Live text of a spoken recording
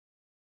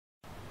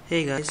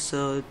Hey guys,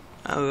 so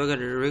I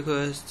got a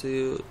request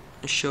to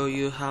show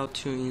you how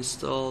to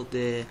install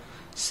the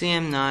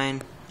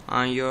CM9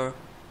 on your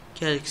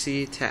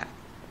Galaxy Tab.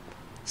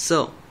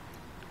 So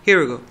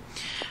here we go.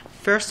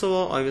 First of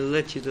all, I will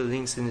let you the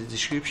links in the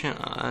description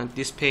on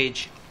this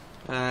page,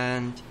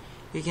 and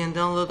you can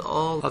download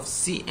all of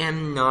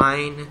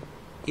CM9.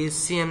 Is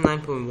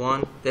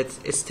CM9.1 that's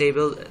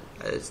stable,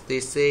 as they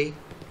say.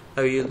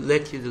 I will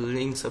let you the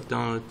links of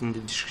download in the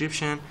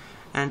description.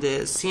 And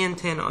the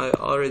CM10 I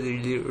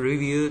already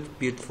reviewed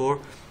before.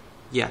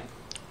 Yeah.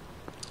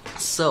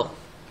 So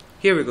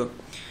here we go.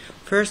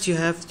 First,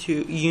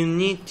 you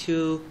need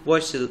to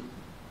watch the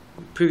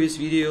previous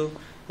video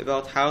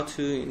about how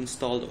to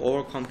install the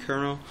overcome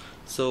kernel.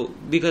 So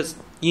because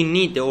you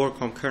need the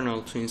overcome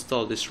kernel to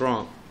install this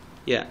ROM.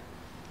 Yeah.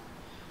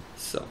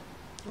 So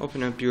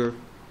open up your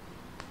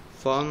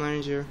file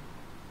manager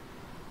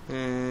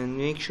and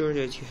make sure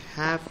that you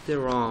have the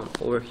ROM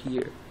over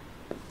here.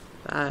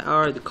 I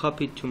already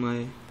copied to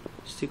my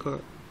sticker.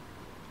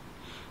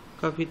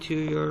 Copy to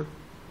your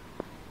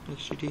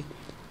actually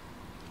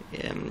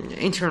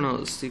internal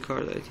SD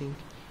card. I think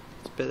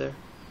it's better.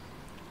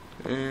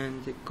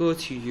 And go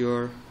to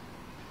your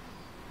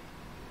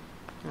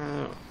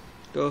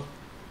go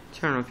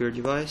turn off your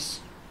device.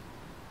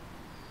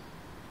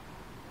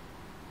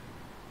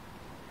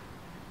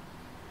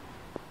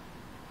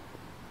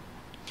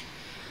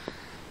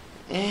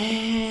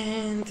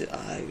 And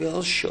I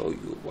will show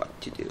you what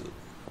to do.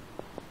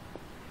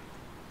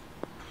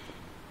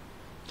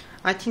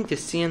 I think the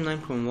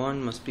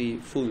CM9.1 must be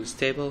fully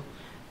stable,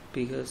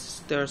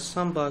 because there are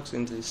some bugs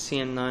in the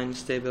CM9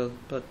 stable,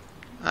 but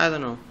I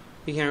don't know.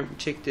 You can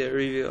check the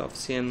review of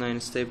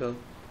CM9 stable.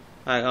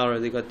 I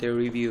already got the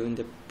review in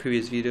the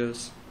previous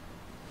videos.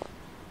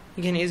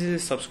 You can easily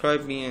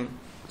subscribe me and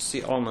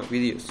see all my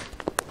videos.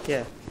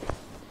 Yeah,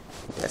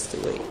 that's the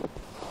way.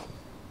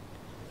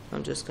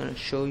 I'm just gonna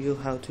show you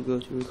how to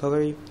go to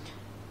recovery.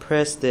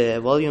 Press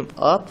the volume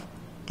up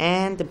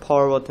and the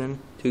power button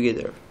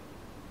together,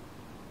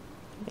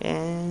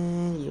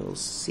 and you'll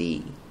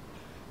see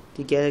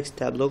the Galaxy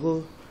Tab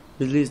logo.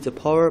 Release the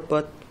power,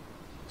 but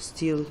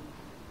still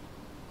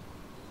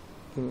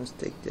you must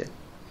take the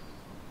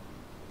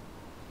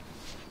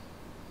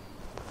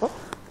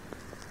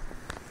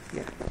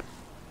yeah.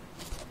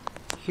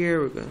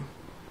 Here we go.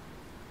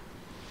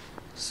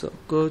 So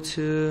go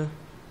to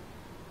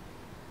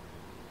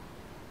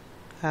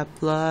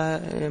apply,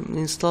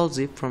 install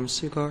zip from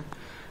SD card.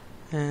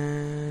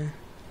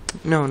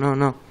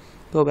 No,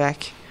 go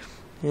back.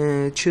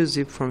 Choose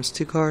zip from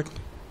SD card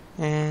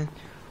and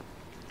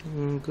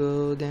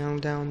go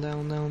down.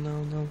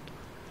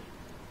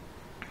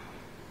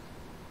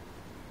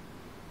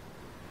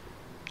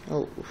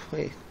 Oh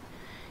wait,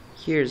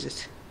 here's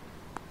it.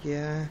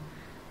 Yeah,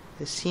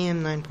 the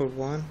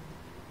CM9.1.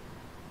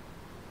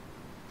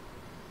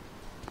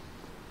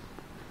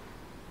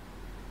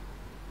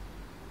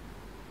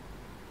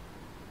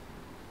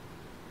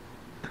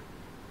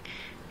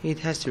 It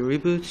has to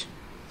reboot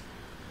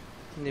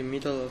in the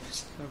middle of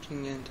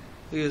starting, and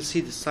you will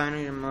see the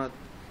signer mod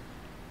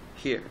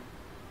here,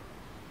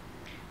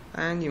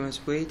 and you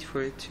must wait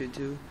for it to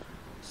do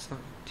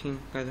something.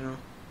 I don't know.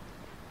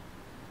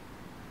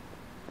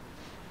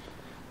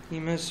 You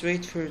must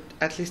wait for it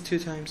at least 2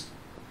 times.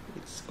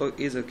 It's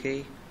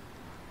okay,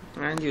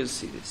 and you'll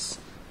see this.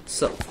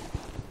 So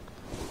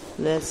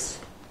let's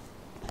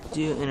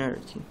do another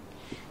thing.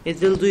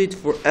 It will do it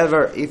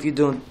forever if you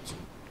don't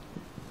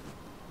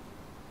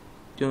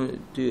do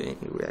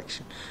any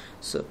reaction.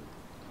 So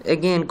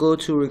again, go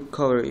to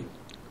recovery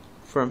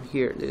from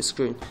here, the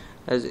screen,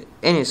 as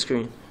any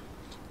screen.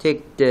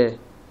 Take the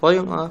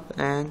volume up,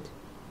 and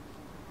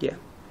yeah,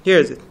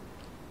 here's it.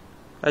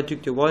 I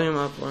took the volume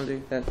up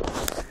only, that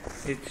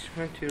it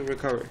went to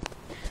recovery.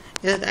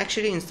 It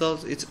actually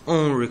installs its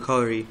own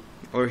recovery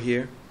over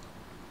here,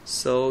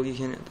 so you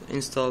can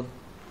install,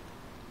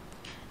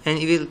 and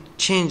it will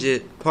change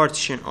the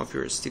partition of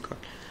your SD card.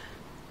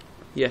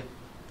 Yeah,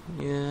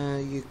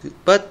 you could,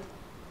 but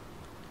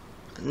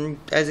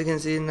as you can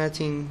see,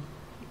 nothing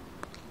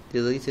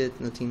deleted,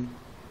 nothing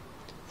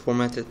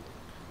formatted,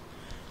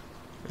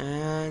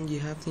 and you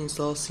have to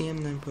install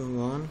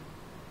CM9.1,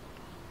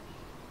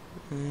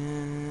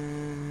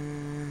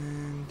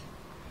 and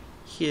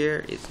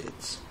here is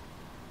it.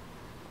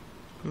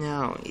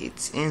 Now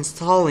it's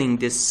installing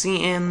the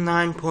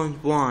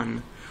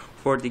CM9.1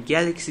 for the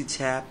Galaxy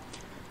Tab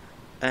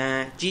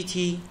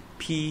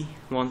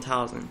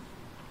GT-P1000.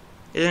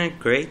 Isn't it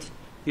great?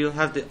 You'll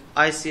have the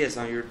ICS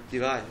on your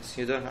device.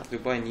 You don't have to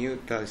buy new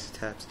Galaxy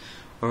Tabs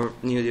or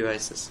new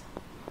devices.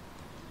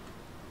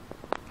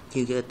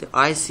 You get the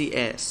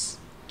ICS,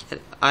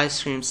 get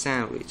ice cream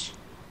sandwich.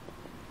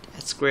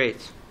 That's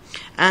great.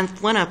 And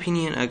one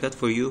opinion I got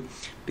for you,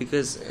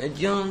 because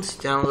don't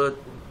download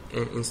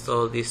and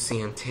install this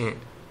CM10.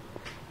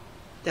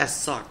 That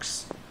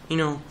sucks. You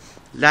know,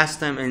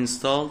 last time I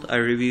installed, I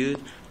reviewed,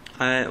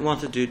 I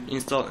wanted to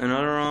install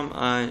another ROM.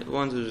 I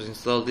wanted to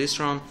install this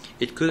ROM.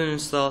 It couldn't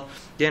install.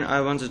 Then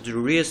I wanted to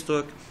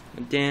restock.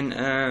 Then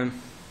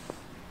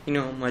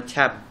my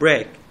tab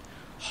break.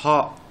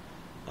 Heart.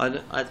 I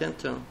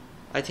don't know.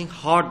 I think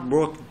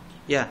heartbroken.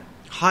 Yeah,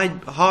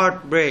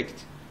 heartbreak.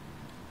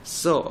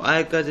 So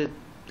I got it.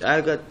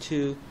 I got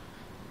to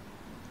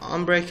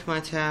unbreak my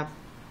tab.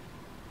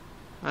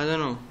 I don't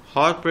know,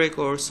 heartbreak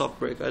or soft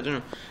break. I don't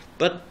know,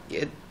 but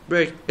it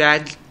broke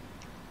bad.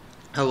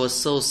 I was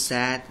so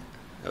sad.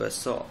 I was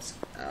so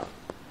upset.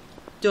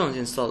 Don't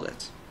install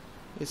it.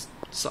 It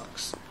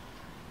sucks.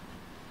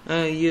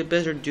 You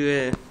better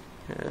do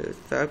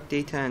a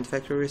data and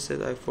factory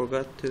reset. I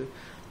forgot to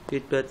do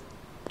it, but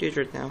do it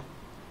right now.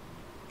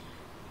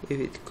 If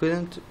it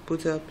couldn't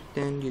boot up,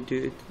 then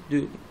you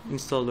do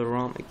install the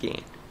ROM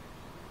again.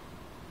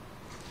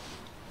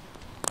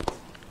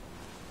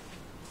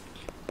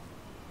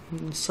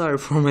 Sorry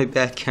for my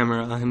bad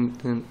camera.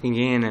 I'm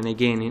again and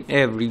again in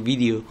every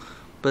video,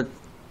 but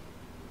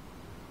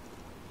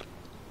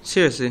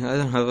seriously, I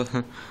don't have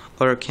a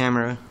other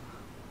camera.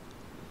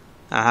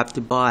 I have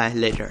to buy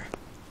later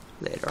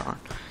on.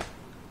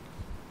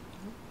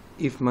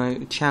 If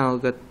my channel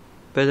got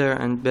better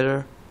and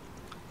better,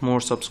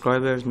 more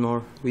subscribers,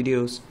 more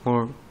videos,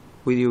 more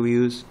video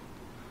views,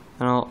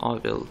 and I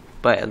will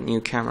buy a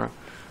new camera,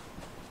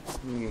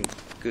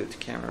 good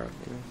camera,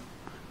 you know.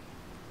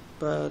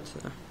 But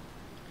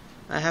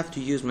I have to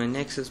use my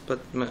Nexus, but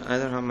I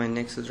don't have my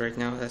Nexus right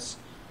now. That's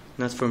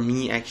not for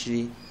me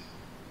actually.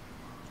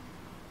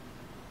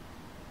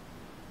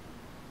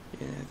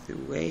 You have to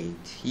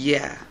wait.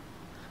 Yeah,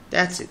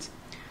 that's it.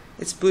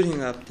 It's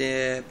booting up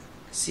the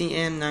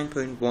CM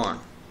 9.1.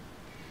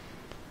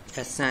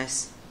 That's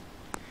nice.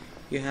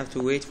 You have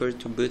to wait for it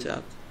to boot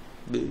up.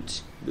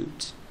 Boot.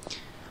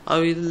 I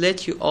will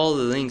let you all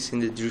the links in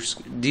the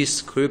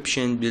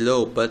description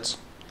below, but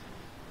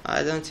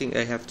I don't think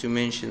I have to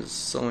mention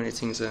so many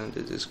things in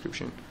the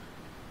description.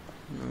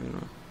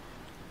 No.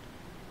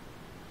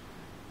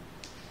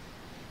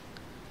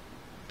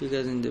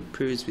 Because in the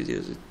previous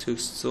videos it took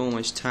so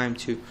much time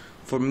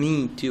for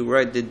me to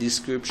write the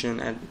description,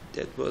 and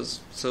that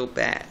was so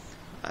bad.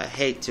 I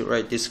hate to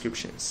write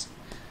descriptions.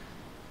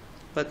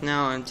 But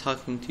now I'm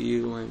talking to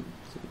you, I'm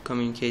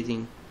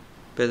communicating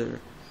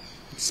better.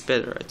 It's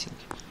better, I think.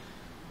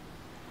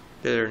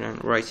 Better than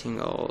writing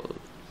all.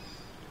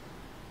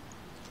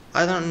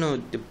 I don't know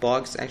the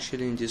bugs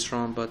actually in this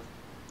ROM, but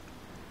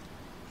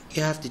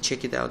you have to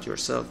check it out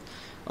yourself.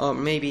 Or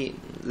maybe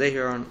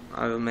later on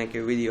I will make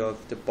a video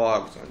of the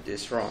bugs on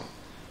this ROM.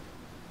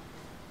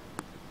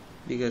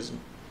 Because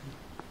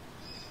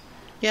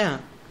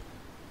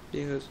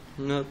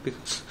not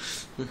because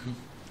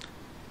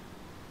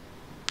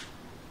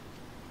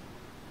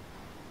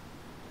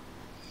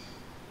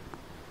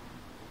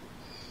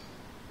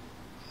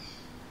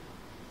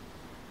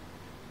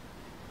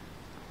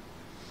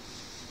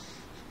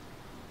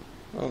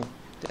oh,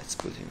 that's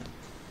booting up.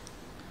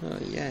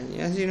 Yeah,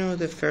 as you know,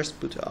 the first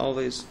boot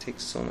always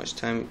takes so much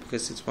time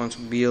because it wants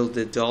to build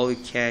the dolly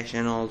cache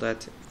and all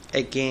that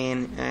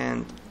again,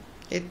 and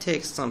it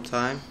takes some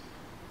time.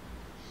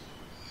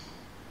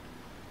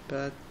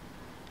 But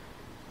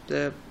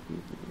the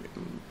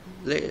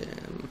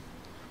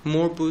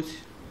more boot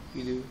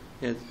you do,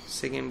 yeah,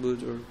 second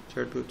boot or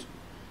third boot,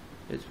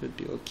 it would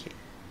be okay.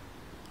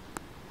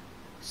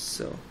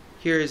 So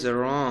here is a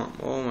ROM.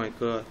 Oh my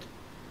god,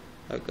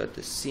 I got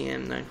the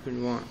CM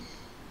 9.1.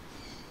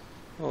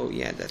 Oh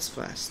yeah, that's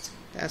fast.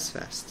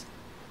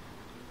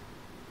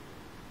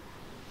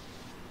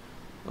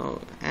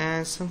 Oh,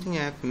 and something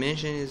I have to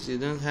mention is you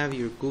don't have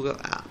your Google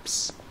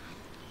apps.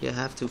 You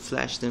have to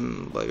flash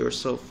them by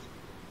yourself.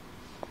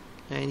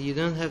 And you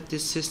don't have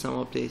this system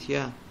update.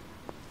 Yeah,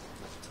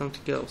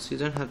 something else. You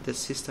don't have the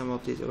system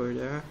update over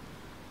there,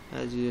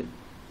 as you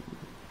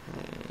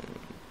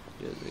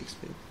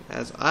expect,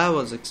 as I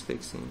was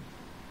expecting.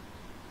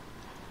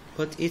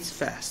 But it's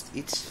fast. I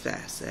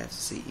have to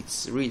say,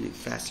 it's really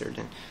faster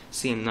than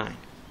CM9.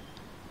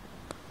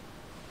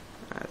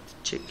 I have to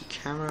check the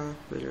camera,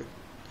 whether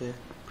the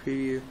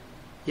preview.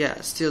 Yeah,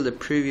 still the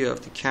preview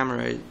of the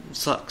camera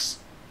sucks,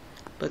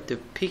 but the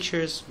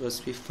pictures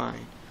must be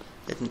fine.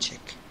 Let me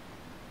check.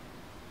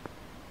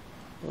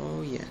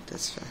 Oh yeah,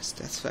 that's fast.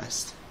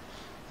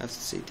 I have to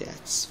say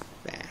that's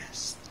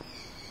fast.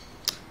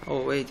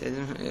 Oh wait,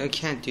 I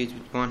can't do it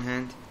with one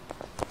hand.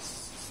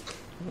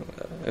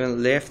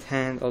 Left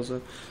hand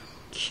also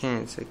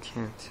can't. I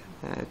can't.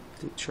 I have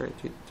to try it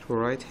with the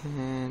right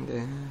hand.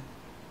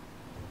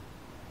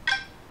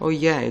 Oh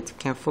yeah, it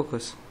can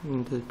focus.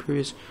 In the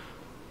previous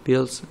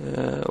builds,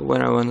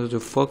 when I wanted to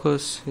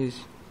focus,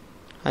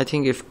 I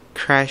think it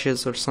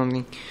crashes or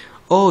something.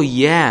 Oh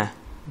yeah,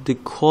 the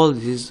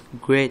quality is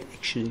great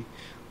actually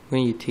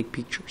when you take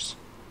pictures.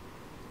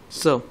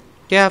 So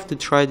you have to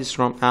try this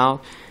ROM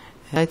out.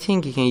 I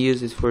think you can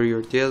use it for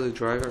your daily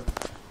driver,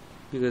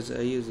 because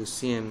I use the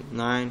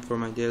CM9 for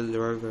my daily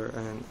driver,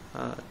 and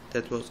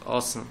that was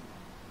awesome.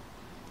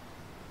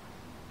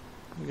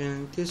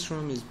 And this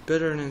ROM is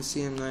better than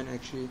CM9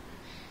 actually,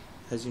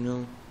 as you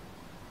know.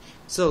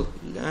 So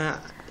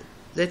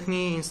let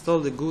me install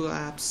the Google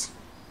apps.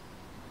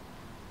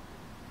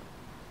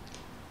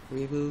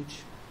 Reboot,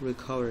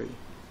 recovery.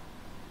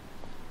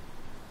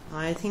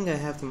 I think I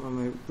have them on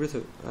my root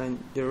of,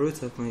 the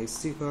root of my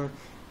SD card,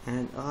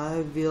 and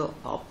I will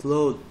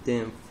upload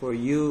them for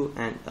you,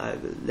 and I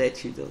will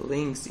let you the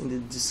links in the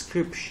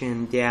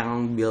description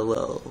down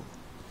below.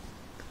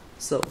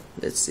 So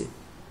let's see.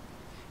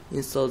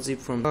 Install zip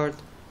from card,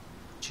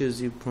 choose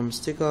zip from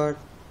SD card.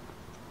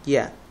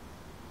 Yeah.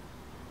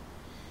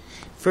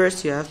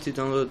 First you have to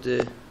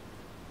download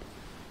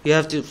you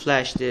have to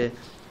flash the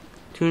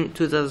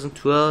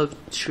 2012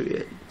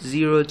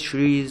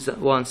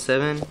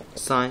 0317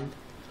 signed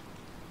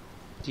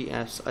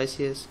GF's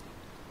ICS.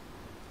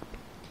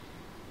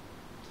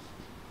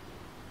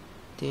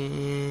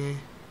 Then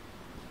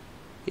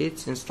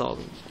it's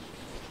installing.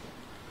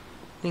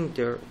 I think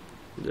they're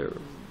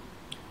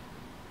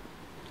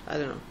I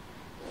don't know,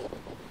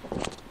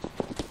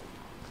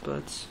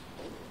 but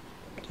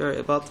they're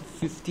about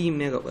 50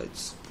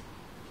 megabytes,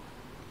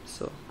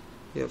 so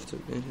you have to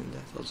mention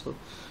that also.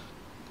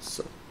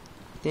 So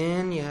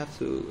then you have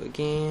to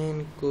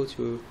again go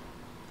to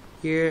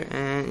here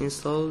and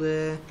install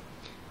the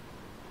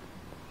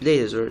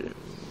latest version,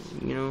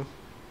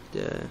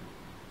 the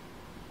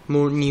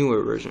more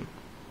newer version,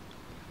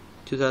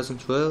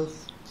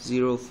 2012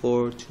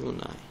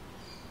 0429.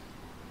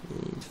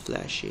 And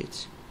flash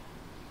it.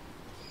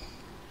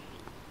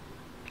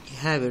 You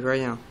have it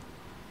right now.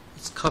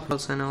 It's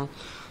copied and all.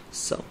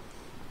 So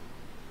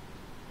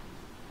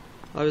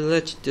I will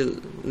let you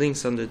the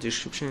links on the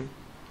description.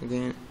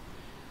 Again,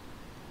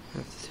 I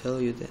have to tell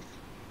you that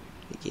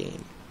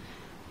again.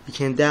 You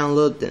can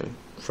download them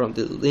from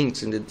the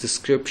links in the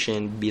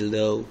description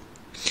below.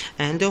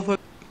 And don't forget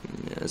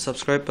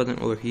subscribe button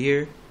over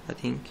here. I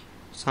think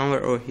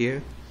somewhere over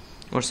here,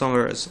 or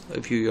somewhere else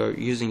if you are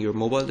using your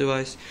mobile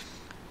device.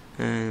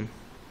 And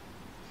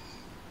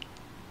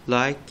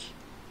like,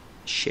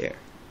 share.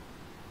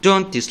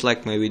 Don't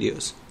dislike my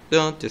videos.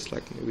 Don't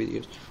dislike my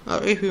videos.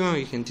 Or if you want,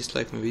 you can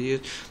dislike my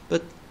videos,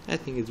 but I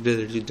think it's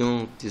better to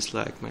don't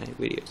dislike my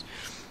videos,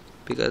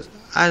 because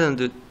I don't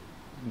do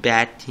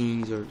bad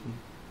things, or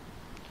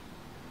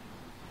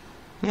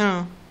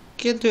you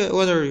can do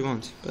whatever you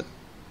want, but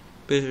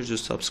better to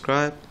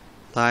subscribe,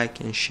 like,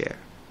 and share.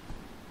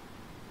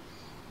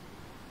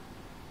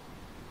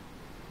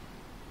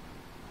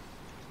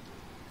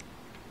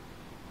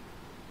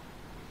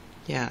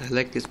 Yeah, I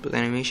like this boot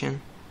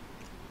animation,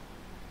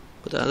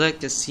 but I like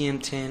the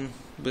CM10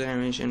 boot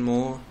animation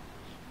more,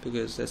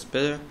 because that's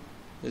better.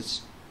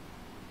 It's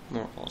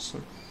more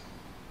awesome.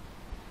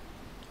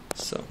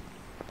 So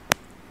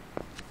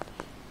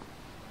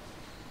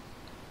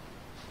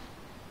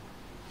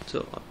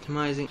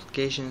optimizing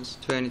applications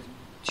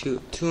 22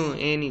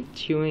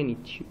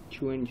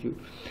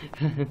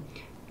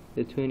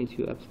 the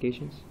 22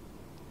 applications.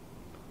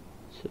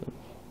 So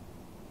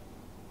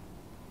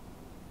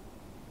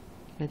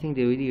I think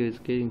the video is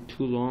getting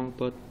too long,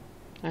 but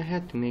I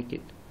had to make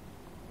it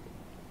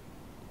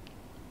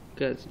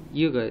because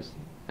you guys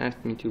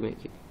asked me to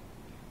make it.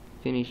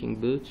 Finishing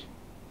boot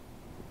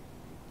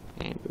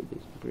and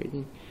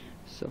breathing.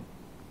 So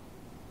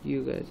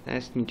you guys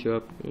asked me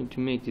to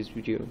make this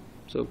video,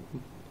 so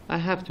I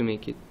have to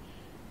make it.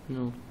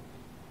 No,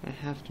 I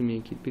have to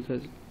make it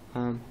because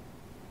I'm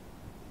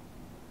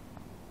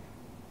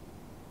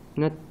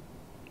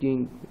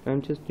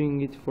just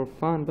doing it for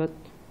fun, but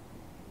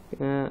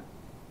I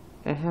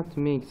have to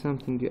make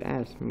something you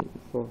asked me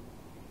for.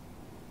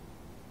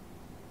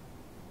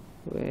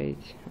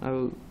 Wait, I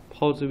will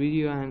pause the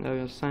video and I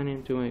will sign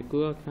into my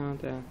Google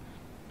account and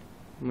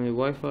my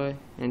Wi-Fi,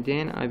 and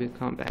then I will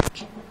come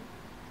back.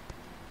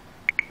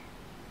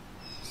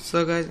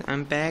 So guys,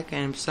 I'm back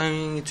and I'm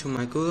signing into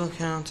my Google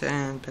account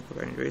and back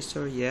over in the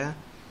restore. Yeah,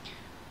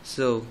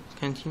 so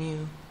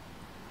continue,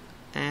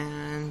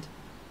 and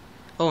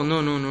oh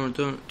no,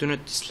 do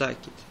not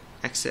dislike it,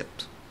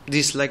 accept.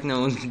 Dislike,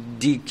 no,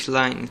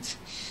 decline it.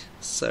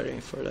 Sorry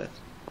for that.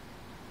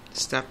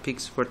 Stop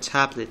pics for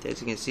tablet.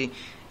 As you can see,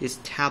 it's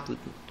tablet.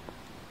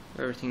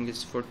 Everything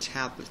is for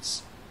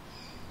tablets.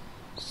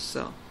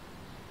 So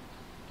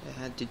I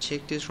had to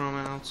check this ROM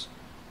out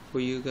for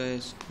you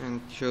guys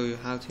and show you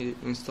how to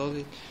install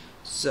it.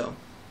 So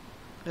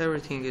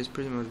everything is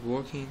pretty much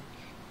working.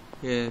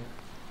 Yeah,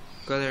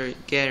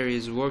 gallery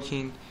is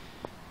working.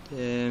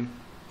 The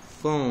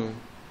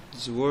phone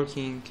is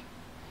working.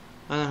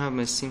 I don't have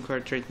my SIM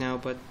card right now,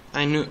 but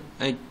I know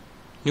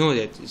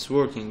that it's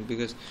working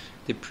because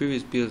the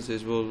previous builds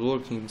as well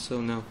working. So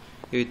now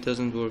if it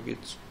doesn't work,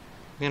 it's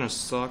kind of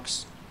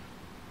sucks.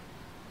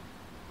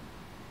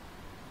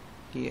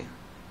 Yeah.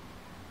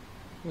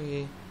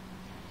 Okay.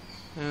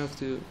 I have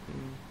to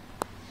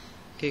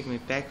take my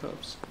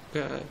backups.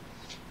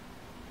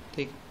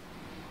 Take,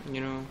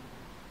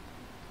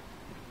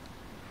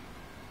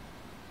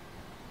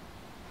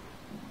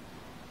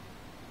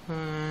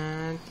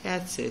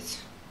 that's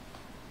it.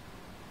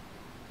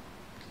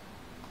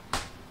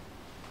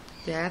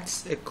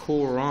 That's a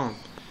cool ROM.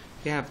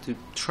 You have to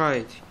try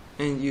it,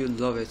 and you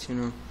love it.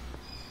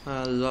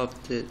 I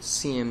love the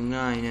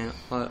CM9, and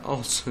I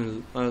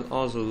also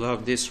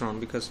love this ROM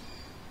because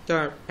they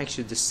are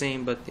actually the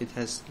same, but it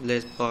has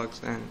less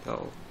bugs and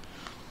all.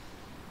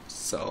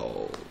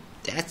 So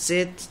that's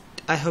it.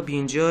 I hope you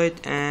enjoyed,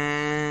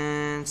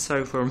 and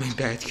sorry for my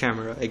bad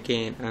camera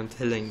again. I'm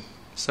telling,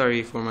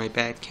 sorry for my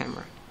bad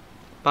camera.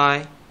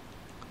 Bye.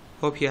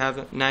 Hope you have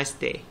a nice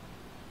day.